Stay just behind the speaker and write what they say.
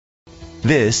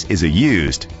This is a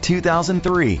used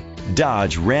 2003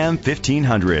 Dodge Ram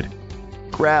 1500.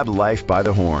 Grab life by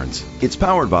the horns. It's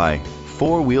powered by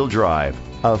four-wheel drive,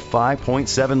 a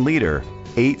 5.7-liter,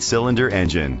 8-cylinder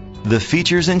engine. The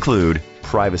features include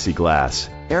privacy glass,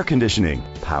 air conditioning,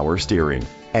 power steering,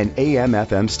 and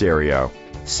AM/FM stereo.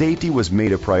 Safety was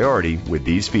made a priority with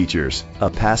these features: a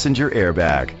passenger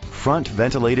airbag, front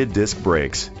ventilated disc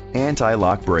brakes,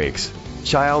 anti-lock brakes,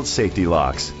 child safety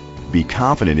locks. Be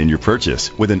confident in your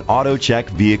purchase with an AutoCheck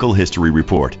Vehicle History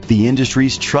Report, the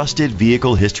industry's trusted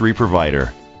vehicle history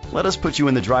provider. Let us put you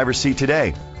in the driver's seat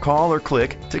today. Call or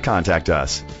click to contact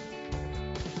us.